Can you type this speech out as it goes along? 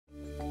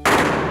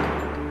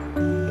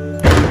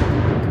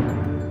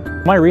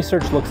My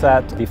research looks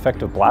at the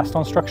effect of blast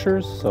on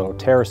structures, so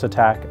terrorist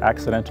attack,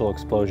 accidental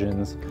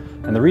explosions.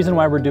 And the reason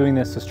why we're doing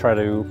this is try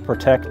to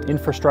protect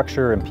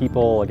infrastructure and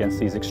people against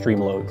these extreme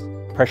loads.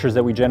 Pressures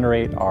that we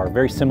generate are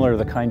very similar to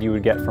the kind you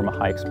would get from a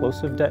high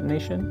explosive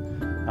detonation.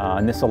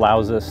 And this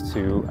allows us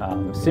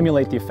to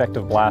simulate the effect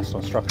of blast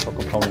on structural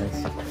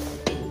components.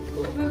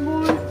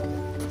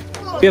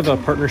 We have a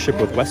partnership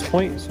with West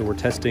Point, so we're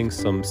testing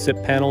some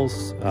SIP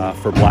panels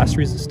for blast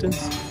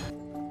resistance.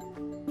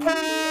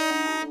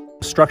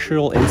 A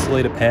structural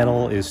insulated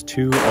panel is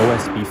 2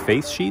 OSB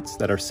face sheets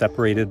that are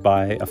separated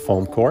by a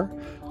foam core.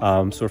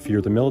 So if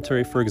you're the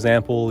military, for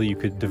example, you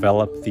could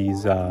develop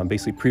these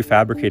basically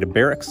prefabricated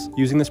barracks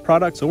using this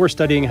product. So we're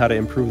studying how to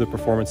improve the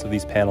performance of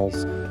these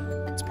panels.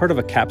 It's part of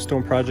a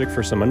capstone project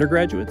for some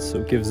undergraduates, so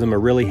it gives them a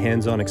really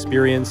hands-on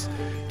experience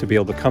to be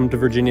able to come to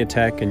Virginia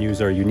Tech and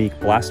use our unique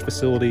blast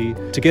facility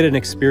to get an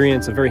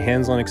experience, a very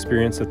hands-on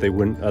experience that they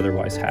wouldn't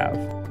otherwise have.